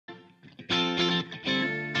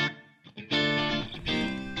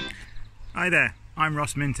Hi there, I'm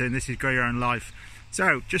Ross Minter and this is Grow Your Own Life.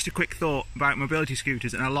 So, just a quick thought about mobility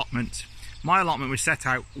scooters and allotments. My allotment was set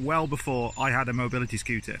out well before I had a mobility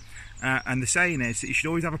scooter, and the saying is that you should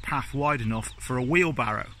always have a path wide enough for a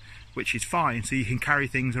wheelbarrow, which is fine, so you can carry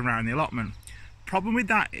things around the allotment. Problem with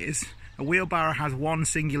that is, a wheelbarrow has one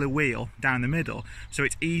singular wheel down the middle, so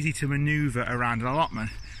it's easy to manoeuvre around an allotment.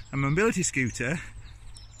 A mobility scooter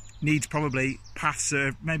needs probably paths that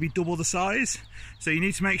are maybe double the size, so you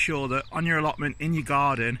need to make sure that on your allotment, in your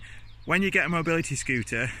garden, when you get a mobility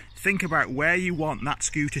scooter, think about where you want that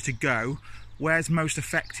scooter to go, where's most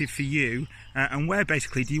effective for you, and where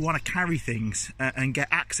basically do you want to carry things and get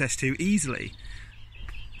access to easily.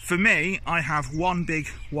 For me, I have one big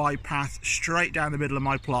wide path straight down the middle of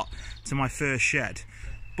my plot to my first shed,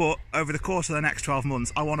 but over the course of the next 12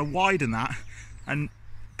 months I want to widen that and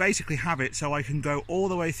basically have it so I can go all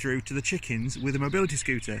the way through to the chickens with a mobility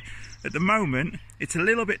scooter. At the moment it's a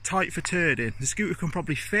little bit tight for turding. The scooter can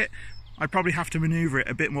probably fit, I'd probably have to manoeuvre it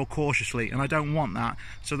a bit more cautiously, and I don't want that.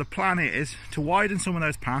 So the plan is to widen some of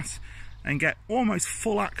those paths and get almost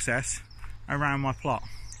full access around my plot.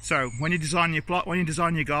 So when you design your plot, when you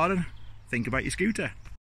design your garden, think about your scooter.